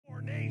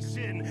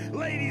Nation,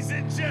 ladies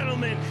and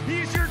gentlemen,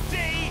 he's your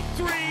day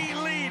 3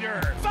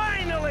 leader.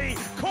 Finally,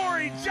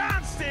 Cory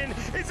Johnston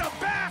is a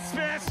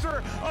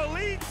Bassmaster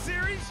Elite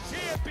Series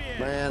champion.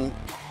 Man,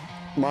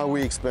 my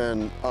week's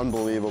been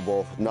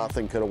unbelievable.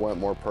 Nothing could have went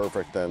more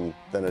perfect than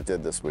it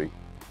did this week.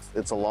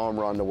 It's a long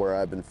run to where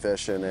I've been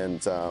fishing,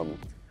 and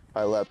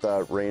I let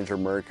that Ranger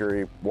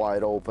Mercury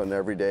wide open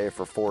every day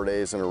for 4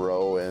 days in a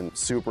row, and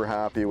super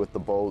happy with the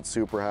boat,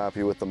 super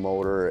happy with the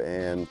motor.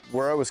 And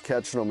where I was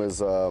catching them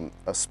is a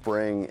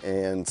spring,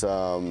 and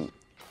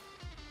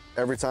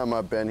every time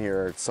I've been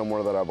here, it's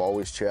somewhere that I've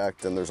always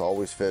checked, and there's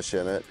always fish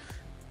in it.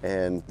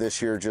 And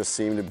this year just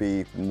seemed to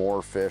be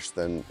more fish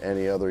than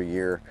any other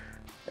year.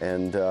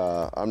 And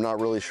I'm not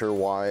really sure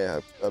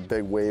why. A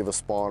big wave of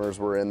spawners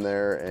were in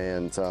there,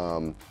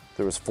 and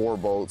there was 4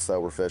 boats that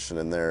were fishing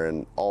in there,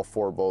 and all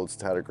 4 boats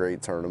had a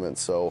great tournament.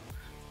 So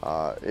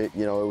it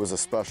was a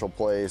special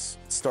place.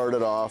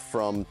 Started off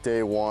from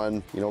day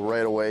 1,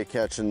 right away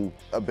catching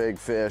a big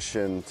fish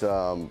and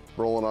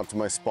rolling up to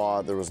my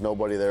spot. There was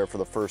nobody there for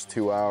the first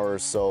 2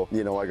 hours, so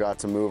I got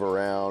to move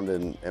around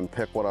and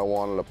pick what I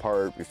wanted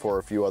apart before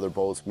a few other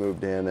boats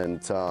moved in.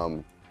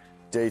 And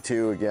day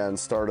 2 again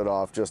started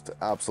off just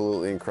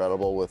absolutely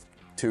incredible with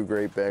 2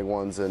 great big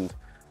ones, and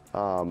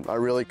I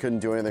really couldn't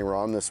do anything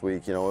wrong this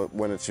week.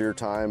 When it's your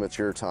time, it's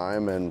your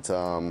time, and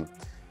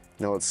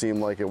it seemed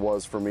like it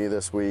was for me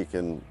this week.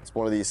 And it's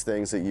one of these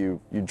things that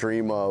you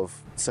dream of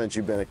since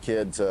you've been a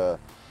kid, to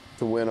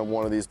win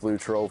one of these blue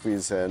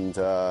trophies, and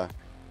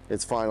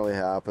it's finally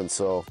happened.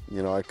 So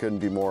I couldn't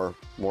be more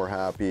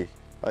happy.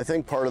 I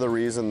think part of the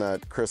reason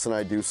that Chris and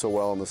I do so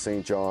well in the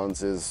St.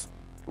 John's is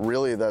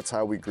really that's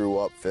how we grew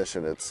up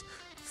fishing. It's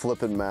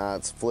flipping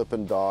mats,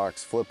 flipping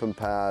docks, flipping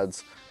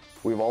pads.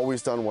 We've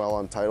always done well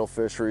on tidal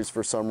fisheries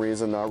for some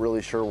reason, not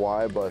really sure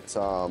why, but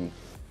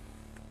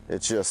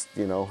it's just,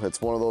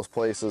 it's one of those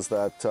places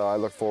that I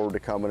look forward to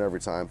coming every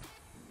time.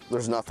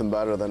 There's nothing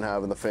better than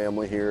having the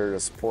family here to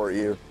support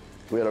you.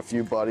 We had a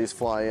few buddies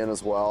fly in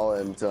as well,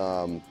 and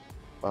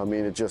I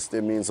mean, it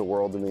means the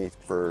world to me.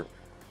 For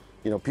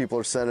people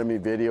are sending me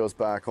videos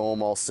back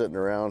home, all sitting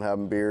around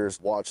having beers,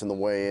 watching the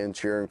weigh-in,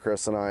 cheering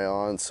Chris and I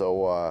on.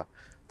 So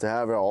to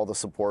have all the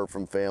support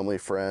from family,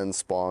 friends,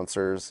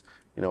 sponsors,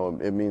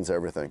 it means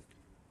everything.